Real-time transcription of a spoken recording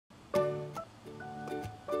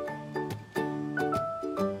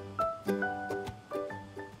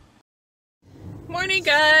morning,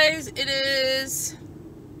 guys. It is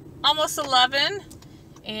almost 11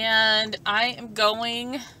 and I am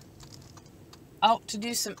going out to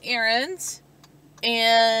do some errands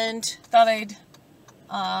and thought I'd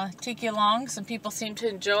take you along. Some people seem to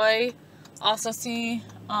enjoy also seeing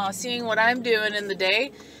what I'm doing in the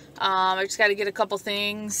day. I just got to get a couple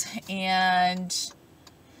things and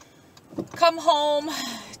come home,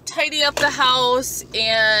 tidy up the house,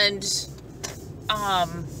 and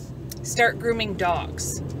start grooming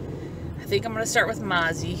dogs. I think I'm going to start with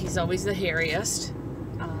Mozzie. He's always the hairiest.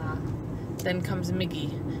 Then comes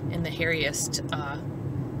Miggy in the hairiest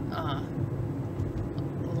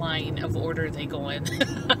line of order they go in.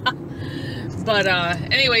 But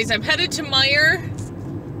anyways, I'm headed to Meijer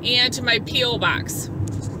and to my P.O. box.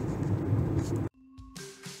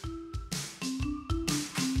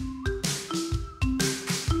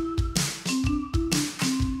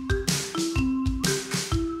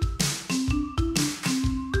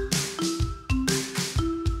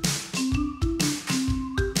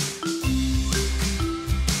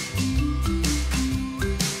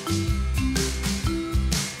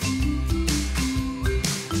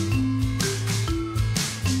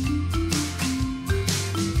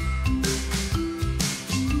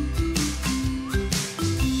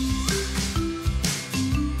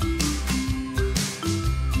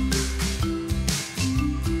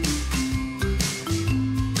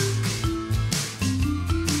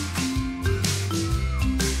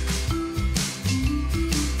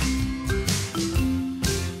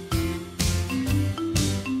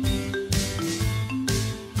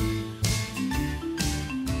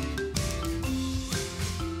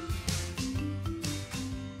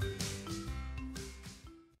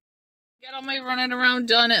 Got all my running around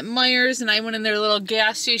done at Meijer's, and I went in their little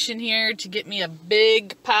gas station here to get me a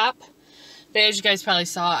big pop. But as you guys probably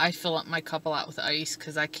saw, I fill up my cup a lot with ice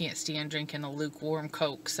because I can't stand drinking a lukewarm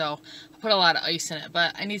Coke. So I put a lot of ice in it,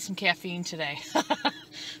 but I need some caffeine today. So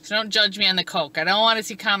don't judge me on the Coke. I don't want to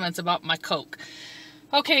see comments about my Coke.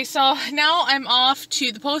 Okay, so now I'm off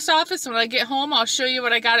to the post office. When I get home, I'll show you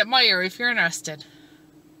what I got at Meijer if you're interested.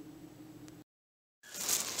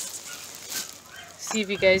 See if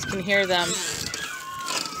you guys can hear them.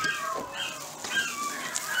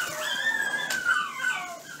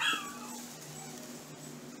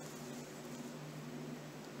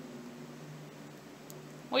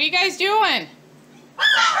 What are you guys doing?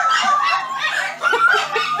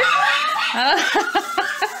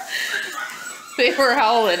 They were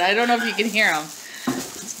howling. I don't know if you can hear them.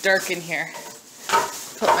 It's dark in here.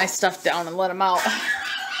 Put my stuff down and let them out.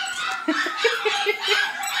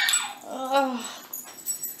 Oh.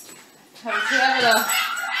 I was having a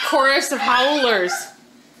chorus of howlers.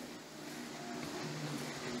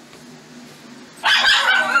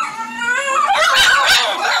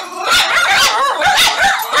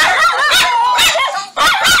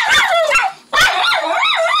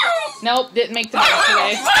 Nope, didn't make the bed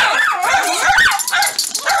today.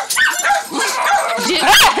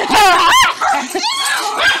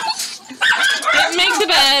 Didn't make the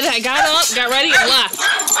bed. I got up, got ready, and left.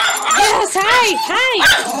 Yes, hi, oh,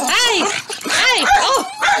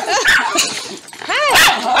 hi,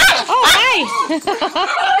 oh, hi.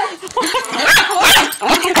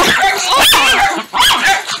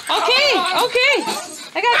 Okay.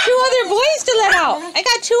 I got two other boys to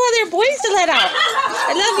let out.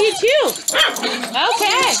 I love you too.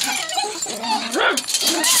 Okay.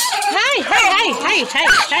 Hi.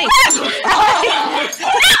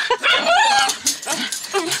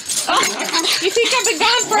 Oh, you think I've been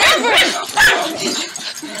gone forever?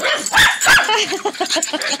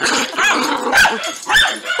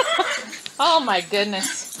 Oh my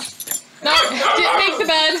goodness. No, didn't make the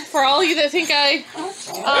bed. For all you that think I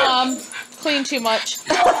clean too much.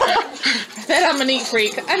 That I'm a neat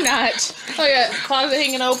freak. I'm not. Oh yeah, closet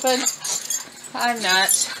hanging open. I'm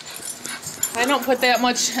not. I don't put that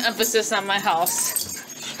much emphasis on my house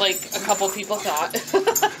like a couple people thought.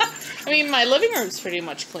 I mean, my living room's pretty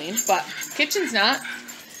much clean, but kitchen's not.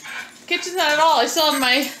 Kitchen's not at all. I still have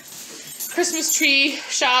my Christmas tree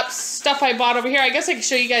shops stuff I bought over here. I guess I can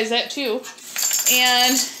show you guys that too.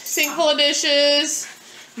 And sink full of dishes.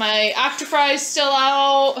 My octafry's still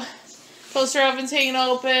out. Toaster oven's hanging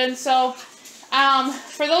open. So,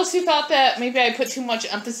 for those who thought that maybe I put too much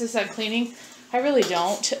emphasis on cleaning, I really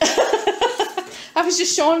don't. I was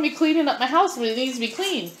just showing me cleaning up my house when it needs to be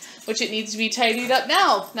clean, which it needs to be tidied up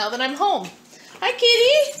now that I'm home. Hi,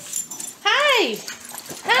 kitty. Hi.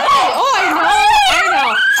 Oh, I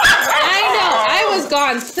know. I was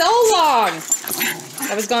gone so long.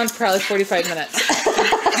 I was gone for probably 45 minutes.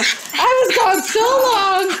 I was gone so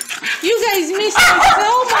long. You guys missed me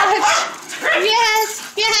so much.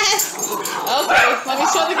 Yes! Yes! Okay, let me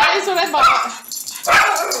show the guys what I bought.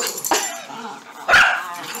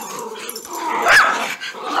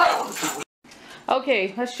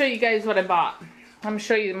 Okay, let's show you guys what I bought. I'm going to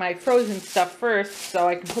show you my frozen stuff first so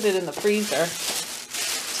I can put it in the freezer.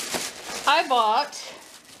 I bought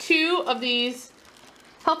 2 of these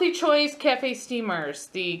Healthy Choice Cafe Steamers.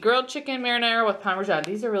 The grilled chicken marinara with Parmesan.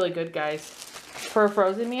 These are really good, guys. For a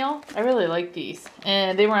frozen meal, I really like these.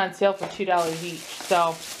 And they were on sale for $2 each.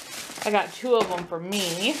 So, I got 2 of them for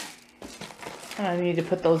me. And I need to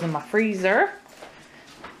put those in my freezer.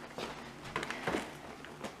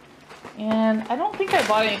 And I don't think I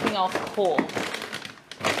bought anything else cold.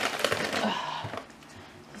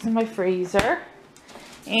 This is my freezer.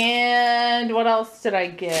 And what else did I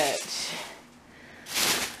get?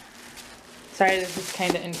 Sorry, this is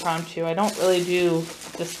kind of impromptu. I don't really do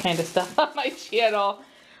this kind of stuff on my channel.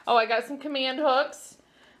 Oh, I got some command hooks.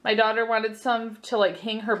 My daughter wanted some to like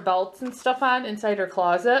hang her belts and stuff on inside her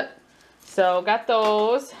closet. So got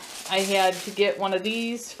those. I had to get one of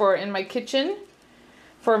these for in my kitchen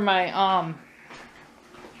for my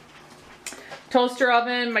toaster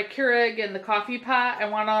oven, my Keurig, and the coffee pot. I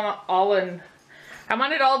want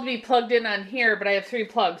it all to be plugged in on here, but I have 3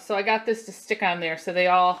 plugs, so I got this to stick on there so they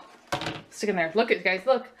all stick in there. Look at guys,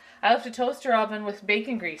 look. I left a toaster oven with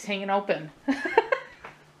bacon grease hanging open.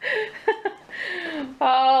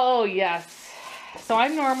 Oh, yes. So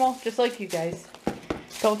I'm normal, just like you guys.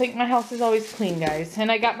 Don't think my house is always clean, guys.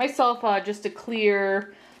 And I got myself just a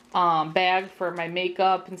clear bag for my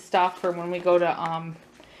makeup and stuff for when we go to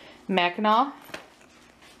Magnum.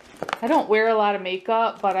 I don't wear a lot of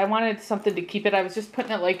makeup, but I wanted something to keep it. I was just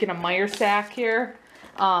putting it like in a Meijer sack here.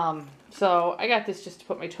 So I got this just to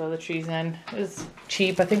put my toiletries in. It was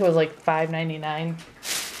cheap. I think it was like $5.99.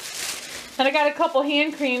 And I got a couple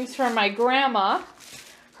hand creams from my grandma.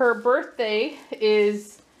 Her birthday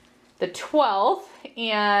is the 12th,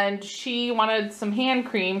 and she wanted some hand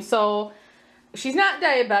cream. So she's not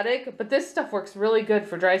diabetic, but this stuff works really good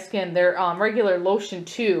for dry skin. Their regular lotion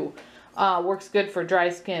too works good for dry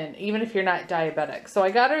skin, even if you're not diabetic. So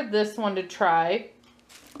I got her this one to try.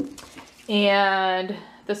 And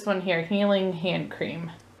this one here, Healing Hand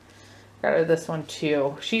Cream. Got her this one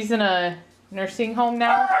too. She's in a nursing home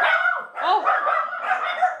now. Oh!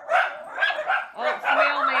 Oh, it's the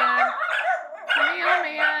mailman. It's the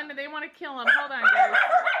mailman. They want to kill him. Hold on,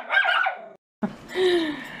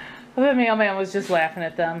 guys. The mailman was just laughing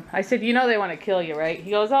at them. I said, you know they want to kill you, right?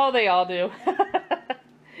 He goes, oh, they all do.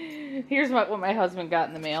 Here's what my husband got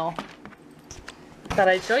in the mail. Thought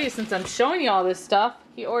I'd show you since I'm showing you all this stuff.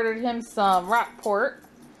 He ordered him some Rockport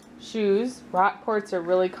shoes. Rockports are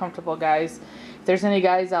really comfortable, guys. If there's any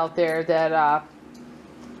guys out there that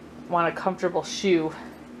want a comfortable shoe,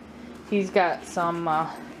 he's got some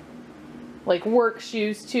like work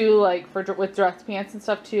shoes too, like with dress pants and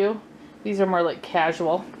stuff too. These are more like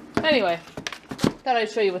casual. Anyway, thought I'd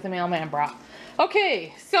show you what the mailman brought.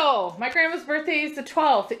 Okay, so my grandma's birthday is the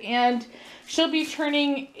 12th, and she'll be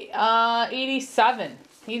turning 87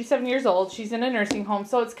 years old. She's in a nursing home,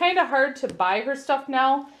 so it's kind of hard to buy her stuff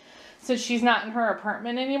now since she's not in her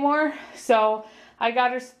apartment anymore. So I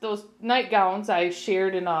got her those nightgowns I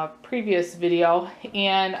shared in a previous video,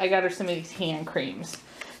 and I got her some of these hand creams.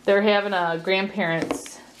 They're having a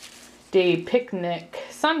grandparents' day picnic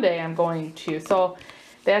Sunday I'm going to, so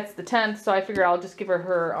that's the 10th, so I figure I'll just give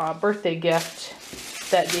her birthday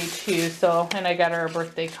gift that day too. So, and I got her a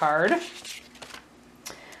birthday card.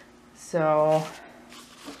 So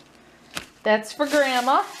that's for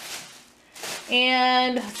Grandma.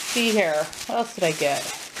 And let's see here. What else did I get?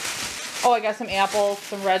 Oh, I got some apples,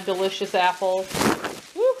 some red delicious apples.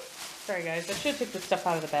 Woo! Sorry guys, I should take the stuff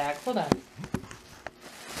out of the bag. Hold on.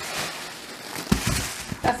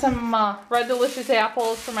 Got some red delicious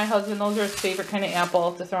apples for my husband. Those are his favorite kind of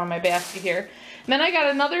apple to throw in my basket here. And then I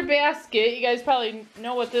got another basket. You guys probably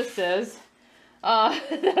know what this is.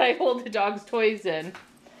 That I hold the dog's toys in.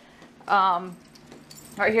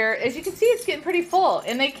 Right here. As you can see, it's getting pretty full.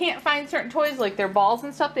 And they can't find certain toys like their balls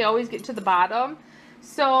and stuff. They always get to the bottom.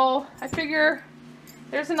 So I figure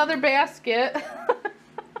there's another basket.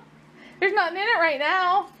 There's nothing in it right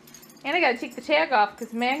now. And I got to take the tag off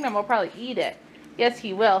because Magnum will probably eat it. Yes,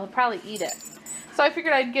 he will. He'll probably eat it. So I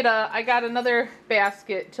figured I got another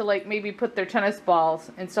basket to like maybe put their tennis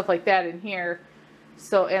balls and stuff like that in here.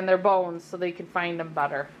 So, and their bones so they can find them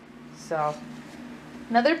better. So,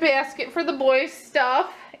 another basket for the boys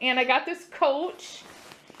stuff. And I got this coat.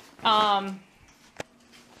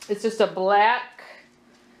 It's just a black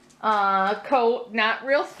coat. Not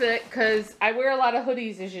real thick because I wear a lot of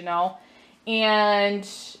hoodies, as you know. And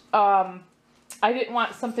I didn't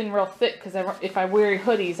want something real thick because if I wear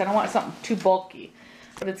hoodies, I don't want something too bulky.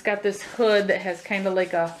 But it's got this hood that has kind of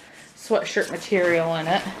like a sweatshirt material in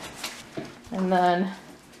it. And then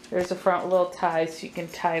there's a front little tie, so you can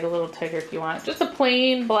tie it a little tighter if you want. Just a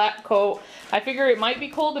plain black coat. I figure it might be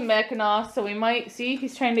cold in Mackinac, so we might, see,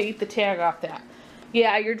 he's trying to eat the tag off that.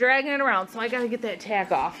 Yeah, you're dragging it around, so I gotta get that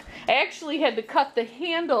tag off. I actually had to cut the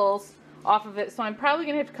handles off of it, so I'm probably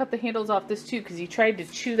gonna have to cut the handles off this too, because he tried to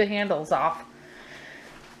chew the handles off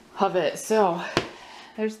of it. So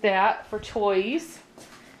there's that for toys.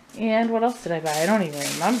 And what else did I buy? I don't even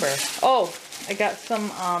remember. Oh, I got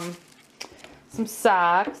some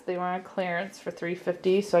socks. They were on clearance for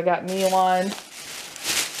 $3.50, so I got me one,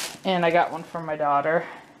 and I got one for my daughter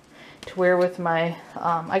to wear with my,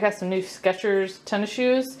 I got some new Skechers tennis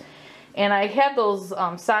shoes, and I had those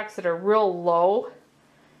socks that are real low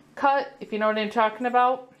cut, if you know what I'm talking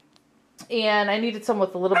about, and I needed some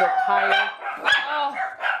with a little bit higher.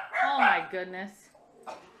 Oh my goodness.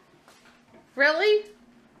 Really?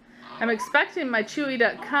 I'm expecting my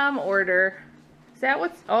Chewy.com order. Is that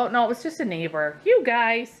what's, oh no, it was just a neighbor. You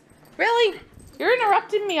guys, really? You're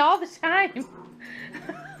interrupting me all the time.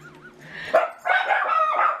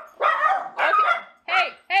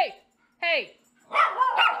 Okay.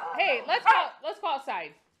 Hey, let's go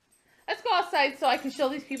outside. Let's go outside so I can show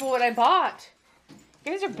these people what I bought.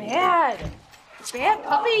 You guys are bad. Bad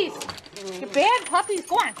puppies. You're bad puppies.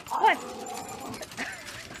 Go on.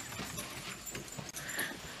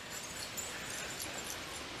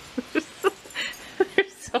 They're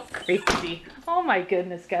so crazy. Oh my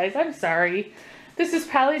goodness, guys. I'm sorry. This is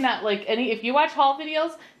probably not like any, if you watch haul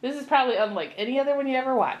videos, this is probably unlike any other one you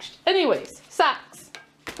ever watched. Anyways, socks.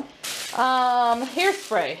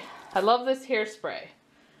 Hairspray. I love this hairspray.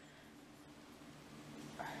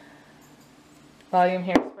 Volume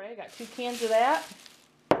hairspray. I got 2 cans of that.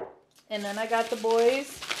 And then I got the boys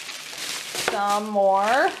some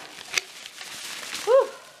more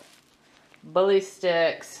bully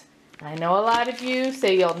sticks. I know a lot of you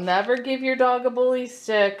say you'll never give your dog a bully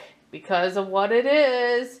stick because of what it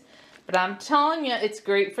is, but I'm telling you, it's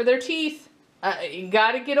great for their teeth. You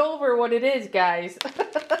gotta get over what it is, guys.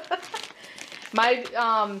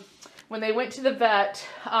 When they went to the vet,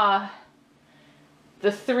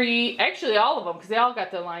 the 3, actually all of them, because they all got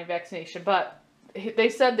the Lyme vaccination, but they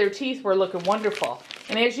said their teeth were looking wonderful.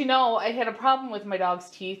 And as you know, I had a problem with my dog's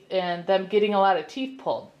teeth and them getting a lot of teeth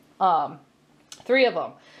pulled. 3 of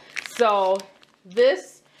them. So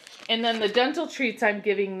this, and then the dental treats I'm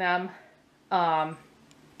giving them, oh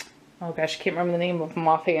gosh, I can't remember the name of them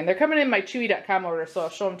offhand. They're coming in my Chewy.com order, so I'll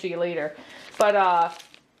show them to you later. But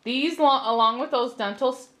these, along with those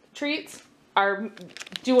dental treats, are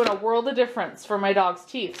doing a world of difference for my dog's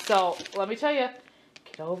teeth. So let me tell you,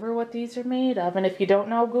 get over what these are made of. And if you don't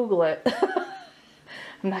know, Google it.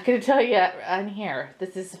 I'm not going to tell you on here.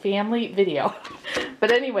 This is a family video.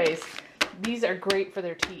 But anyways, these are great for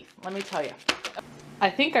their teeth. Let me tell you. I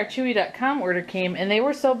think our Chewy.com order came, and they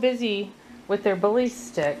were so busy with their bully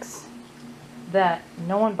sticks that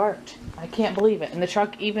no one barked. I can't believe it. And the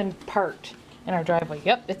truck even parked in our driveway.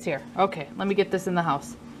 Yep, it's here. Okay, let me get this in the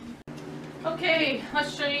house. Okay,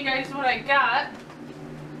 let's show you guys what I got.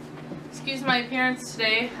 Excuse my appearance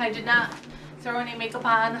today. I did not throw any makeup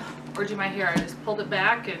on or do my hair. I just pulled it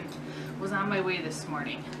back and was on my way this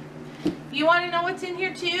morning. You want to know what's in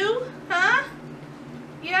here too? Huh?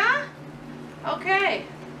 Yeah? Okay.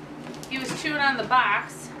 He was chewing on the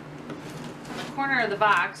box, on the corner of the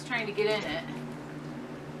box, trying to get in it.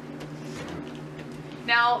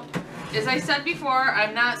 Now, as I said before,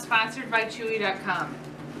 I'm not sponsored by Chewy.com.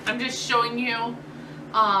 I'm just showing you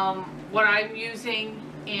what I'm using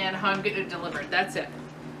and how I'm getting it delivered. That's it.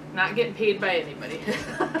 Not getting paid by anybody.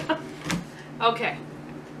 Okay.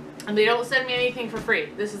 And they don't send me anything for free.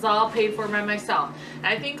 This is all paid for by myself. And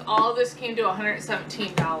I think all of this came to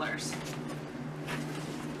 $117.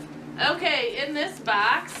 Okay, in this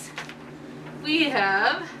box, we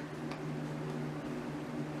have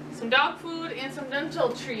some dog food and some dental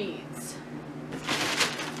treats.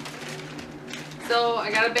 So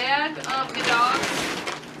I got a bag of the dog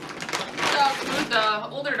food, the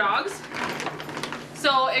older dogs.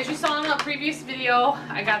 So as you saw in the previous video,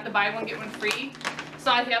 I got the buy one get one free.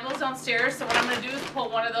 So I have those downstairs. So what I'm going to do is pull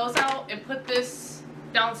one of those out and put this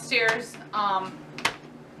downstairs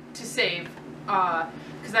to save.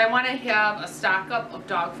 Because I want to have a stock up of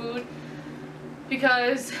dog food.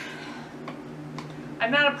 Because I'm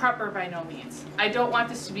not a prepper by no means. I don't want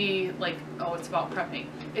this to be like, oh, it's about prepping.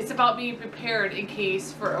 It's about being prepared in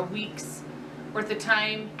case for a week's worth of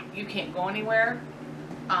time you can't go anywhere.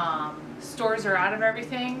 Stores are out of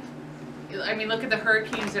everything. I mean, look at the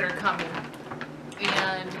hurricanes that are coming.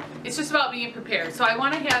 and it's just about being prepared. So I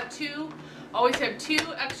want to have always have 2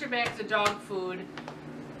 extra bags of dog food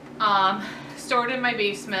stored in my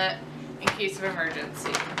basement in case of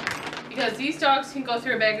emergency. Because these dogs can go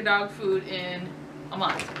through a bag of dog food in a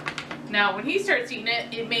month. Now, when he starts eating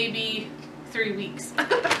it, it may be 3 weeks.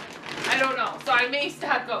 I don't know. So I may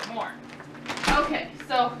stock up more. Okay,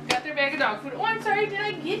 so got their bag of dog food. Oh, I'm sorry. Did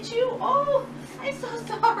I get you? Oh, I'm so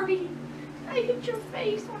sorry. I hit your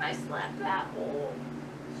face when I slapped that. Oh,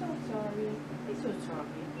 so sorry. I'm so sorry.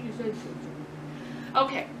 You said so sorry.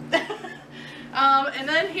 Okay. And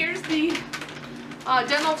then here's the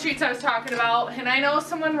dental treats I was talking about. And I know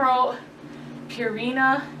someone wrote,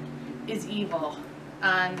 Purina is evil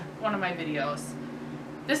on one of my videos.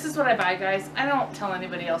 This is what I buy, guys. I don't tell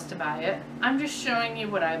anybody else to buy it. I'm just showing you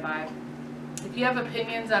what I buy. If you have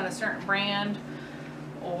opinions on a certain brand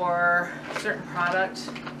or a certain product,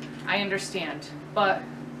 I understand. But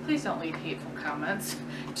please don't leave hateful comments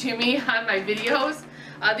to me on my videos.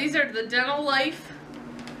 These are the Dental Life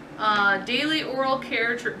Daily Oral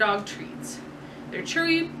Care Dog Treats. Their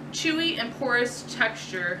chewy and porous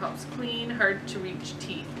texture helps clean hard to reach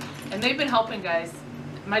teeth. And they've been helping, guys.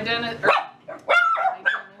 My dentist...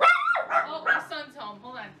 Oh, my son's home.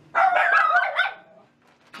 Hold on.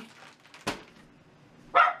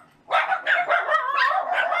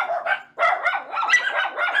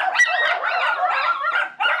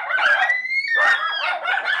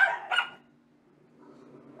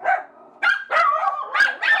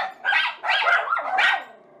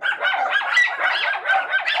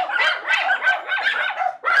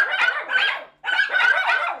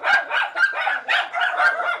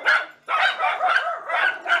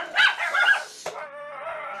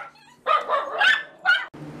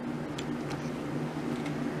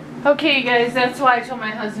 Okay, guys, that's why I told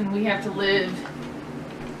my husband we have to live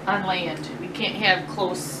on land. We can't have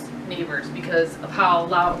close neighbors because of how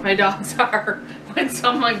loud my dogs are when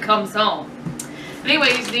someone comes home.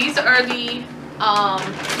 Anyways, these are the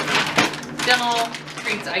dental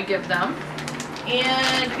treats I give them.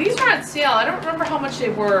 And these are on sale. I don't remember how much they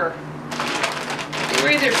were. They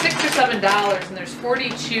were either $6 or $7, and there's 40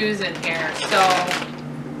 chews in here. So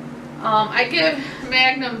I give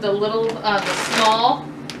Magnum the little, the small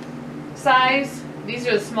size. These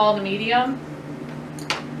are the small to medium.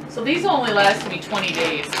 So these only last me 20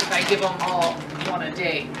 days if I give them all one a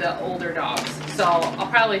day, the older dogs. So I'll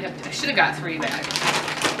probably have to, I should have got 3 bags.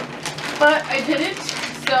 But I didn't.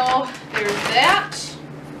 So there's that.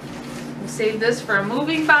 We'll save this for a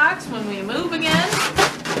moving box when we move again.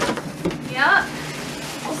 Yeah.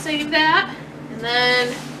 I'll save that. And then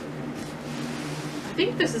I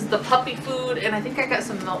think this is the puppy food, and I think I got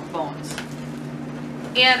some milk bones.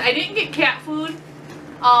 And I didn't get cat food.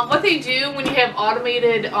 What they do when you have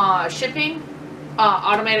automated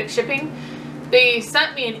automatic shipping, they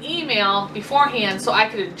sent me an email beforehand so I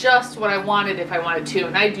could adjust what I wanted if I wanted to.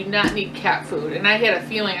 And I do not need cat food. And I had a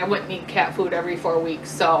feeling I wouldn't need cat food every 4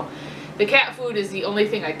 weeks. So the cat food is the only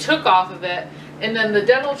thing I took off of it. And then the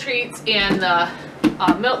dental treats and the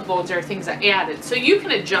milk bones are things I added. So you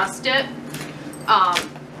can adjust it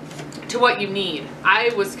to what you need.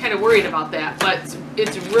 I was kind of worried about that, but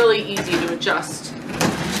it's really easy to adjust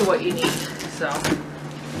to what you need. So,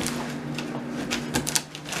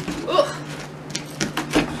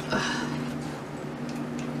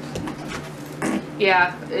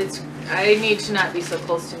 yeah, I need to not be so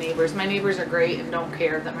close to neighbors. My neighbors are great and don't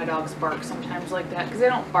care that my dogs bark sometimes like that, because they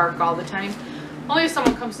don't bark all the time. Only if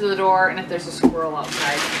someone comes to the door and if there's a squirrel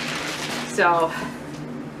outside. So,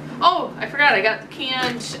 oh, I forgot, I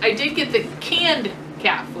did get the canned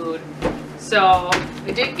cat food. So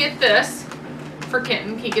I did get this for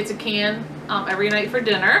Kitten. He gets a can every night for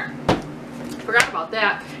dinner. Forgot about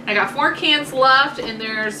that. And I got 4 cans left, and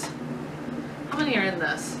there's, how many are in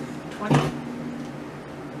this? 20?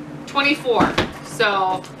 24.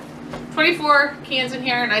 So 24 cans in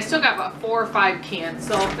here, and I still got about 4 or 5 cans.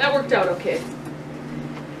 So that worked out okay.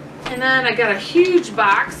 And then I got a huge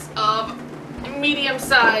box of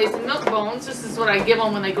medium-sized milk bones. This is what I give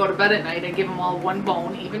them when they go to bed at night. I give them all 1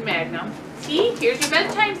 bone, even Magnum. See, here's your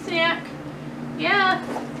bedtime snack. Yeah.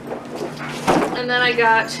 And then I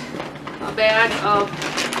got a bag of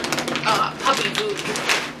puppy food.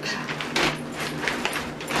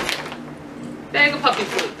 Bag of puppy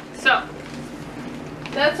food. So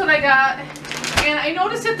that's what I got. And I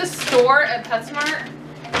noticed at the store at PetSmart,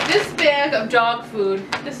 this bag of dog food.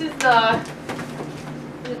 This is the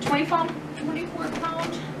 24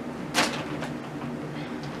 pound.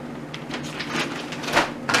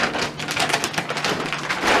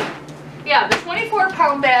 Yeah, the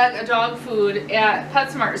 24-pound bag of dog food at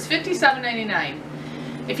PetSmart is $57.99.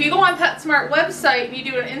 If you go on PetSmart website and you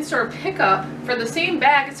do an in-store pickup for the same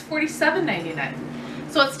bag, it's $47.99.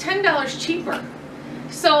 So it's $10 cheaper.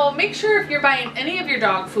 So make sure if you're buying any of your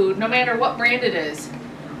dog food, no matter what brand it is,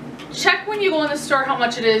 check when you go in the store how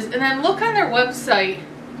much it is, and then look on their website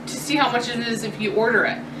to see how much it is if you order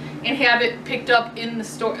it, and have it picked up in the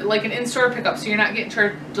store, like an in-store pickup, so you're not getting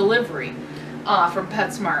charged delivery from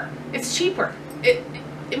PetSmart. It's cheaper. It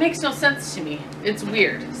makes no sense to me. It's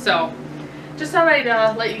weird. So just thought I'd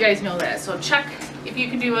let you guys know that. So check if you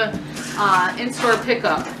can do a in-store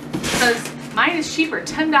pickup, because mine is cheaper,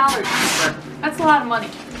 $10 cheaper. That's a lot of money.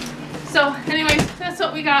 So anyways, that's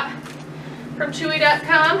what we got from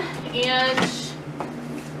Chewy.com, and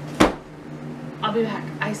I'll be back.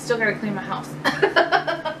 I still gotta clean my house.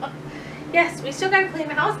 Yes, we still gotta clean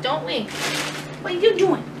the house, don't we? What are you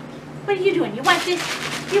doing? What are you doing? You want this?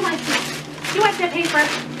 You want this? You want that paper?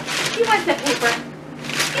 You want that paper?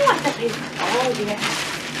 You want that paper? Oh yeah.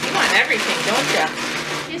 You want everything, don't you?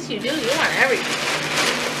 Yes you do, you want everything.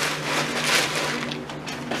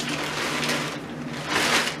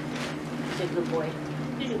 You're a good boy.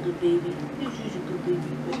 You're a good baby. You're a good baby.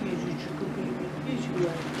 You're a good baby. You're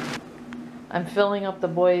a I'm filling up the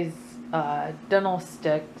boys' dental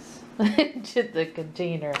sticks into the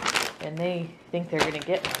container, and they think they're gonna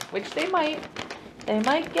get one, which they might. They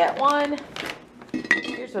might get one.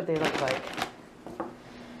 Here's what they look like.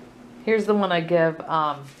 Here's the one I give,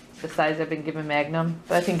 the size I've been giving Magnum,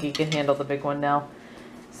 but I think he can handle the big one now.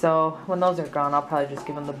 So when those are gone, I'll probably just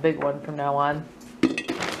give him the big one from now on.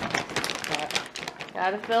 But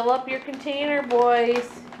gotta fill up your container, boys.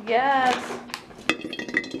 Yes.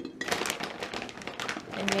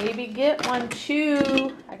 And maybe get one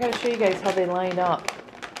too. I gotta show you guys how they line up.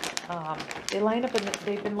 They line up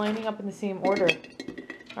they've been lining up in the same order.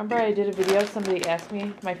 Remember I did a video, somebody asked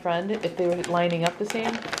me, my friend, if they were lining up the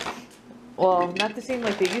same? Well, not the same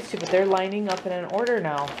like they used to, but they're lining up in an order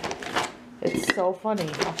now. It's so funny.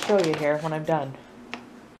 I'll show you here when I'm done.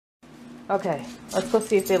 Okay, let's go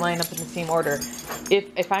see if they line up in the same order.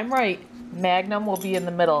 If I'm right, Magnum will be in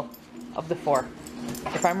the middle of the four.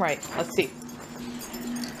 If I'm right, let's see.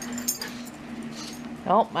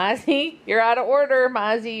 Oh, Mozzie, you're out of order,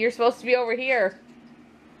 Mozzie. You're supposed to be over here.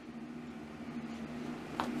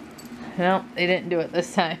 No, they didn't do it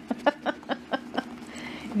this time.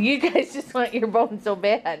 You guys just want your bone so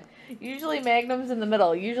bad. Usually Magnum's in the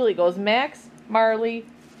middle. Usually goes Max, Marley,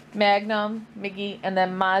 Magnum, Miggy, and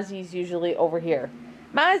then Mozzie's usually over here.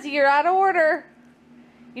 Mozzie, you're out of order.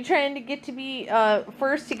 You trying to get to be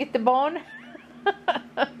first to get the bone?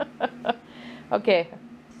 Okay.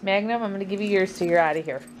 Magnum, I'm going to give you yours so you're out of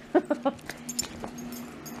here.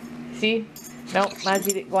 See? Nope,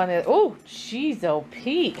 Mozzie didn't go on there. Oh, jeez, oh,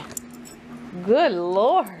 Pete. Good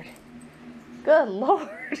Lord. Good Lord.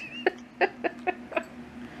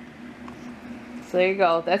 So there you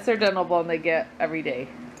go. That's their dental bone they get every day.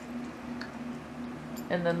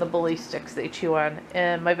 And then the bully sticks they chew on.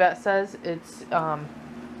 And my vet says it's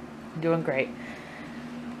doing great.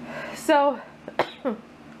 So...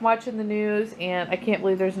 watching the news, and I can't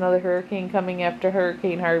believe there's another hurricane coming after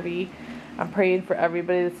Hurricane Harvey. I'm praying for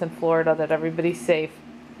everybody that's in Florida that everybody's safe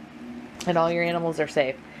and all your animals are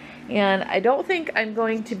safe. And I don't think I'm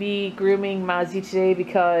going to be grooming Mozzie today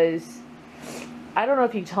because I don't know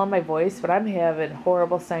if you can tell in my voice, but I'm having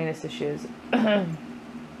horrible sinus issues.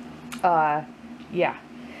 Yeah.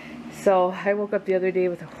 So I woke up the other day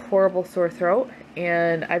with a horrible sore throat,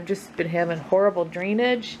 and I've just been having horrible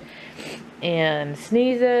drainage and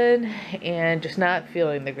sneezing and just not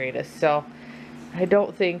feeling the greatest. So I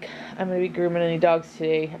don't think I'm going to be grooming any dogs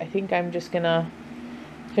today. I think I'm just going to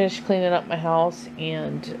finish cleaning up my house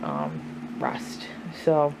and rest.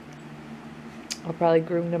 So I'll probably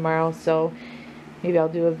groom tomorrow. So maybe I'll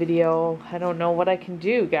do a video. I don't know what I can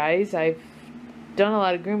do, guys. I've done a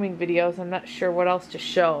lot of grooming videos. I'm not sure what else to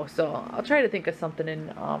show. So I'll try to think of something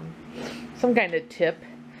in some kind of tip.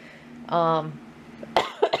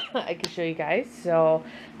 I can show you guys. So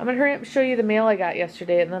I'm going to hurry up and show you the mail I got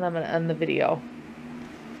yesterday, and then I'm going to end the video.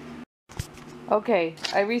 Okay,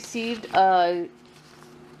 I received a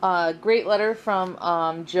great letter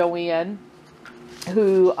from Joanne,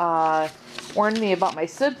 who warned me about my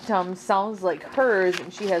symptoms. Sounds like hers,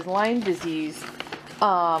 and she has Lyme disease.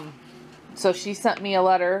 So she sent me a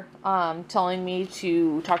letter telling me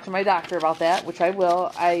to talk to my doctor about that, which I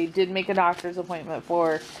will. I did make a doctor's appointment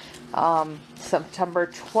for September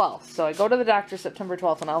 12th. So I go to the doctor September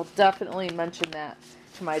 12th, and I'll definitely mention that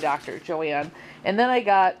to my doctor, Joanne. And then I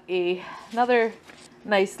got another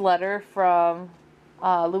nice letter from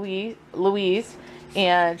Louise,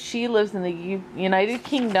 and she lives in the United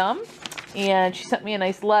Kingdom, and she sent me a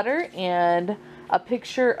nice letter, and a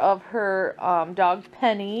picture of her dog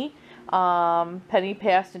Penny. Penny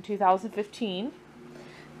passed in 2015.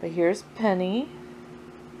 But here's Penny.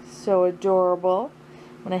 So adorable.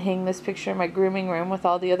 I'm going to hang this picture in my grooming room with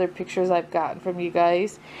all the other pictures I've gotten from you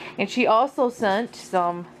guys. And she also sent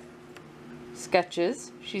some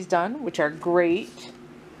sketches she's done, which are great.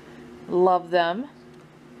 Love them.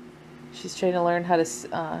 She's trying to learn how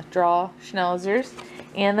to draw Schnauzers.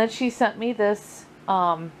 And then she sent me this,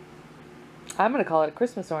 I'm going to call it a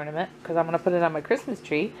Christmas ornament because I'm going to put it on my Christmas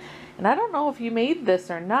tree. And I don't know if you made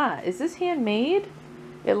this or not. Is this handmade?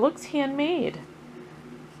 It looks handmade.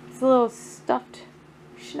 It's a little stuffed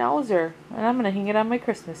Schnauzer. And I'm going to hang it on my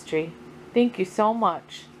Christmas tree. Thank you so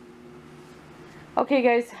much. Okay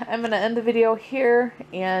guys, I'm going to end the video here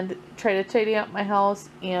and try to tidy up my house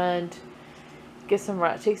and get some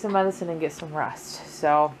rest, take some medicine and get some rest.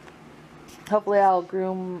 So hopefully I'll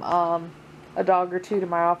groom a dog or two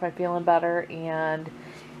tomorrow if I'm feeling better and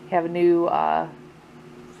have a new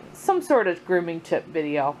some sort of grooming tip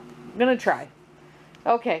video. I'm gonna try.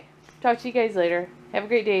 Okay, talk to you guys later. Have a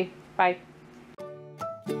great day. Bye.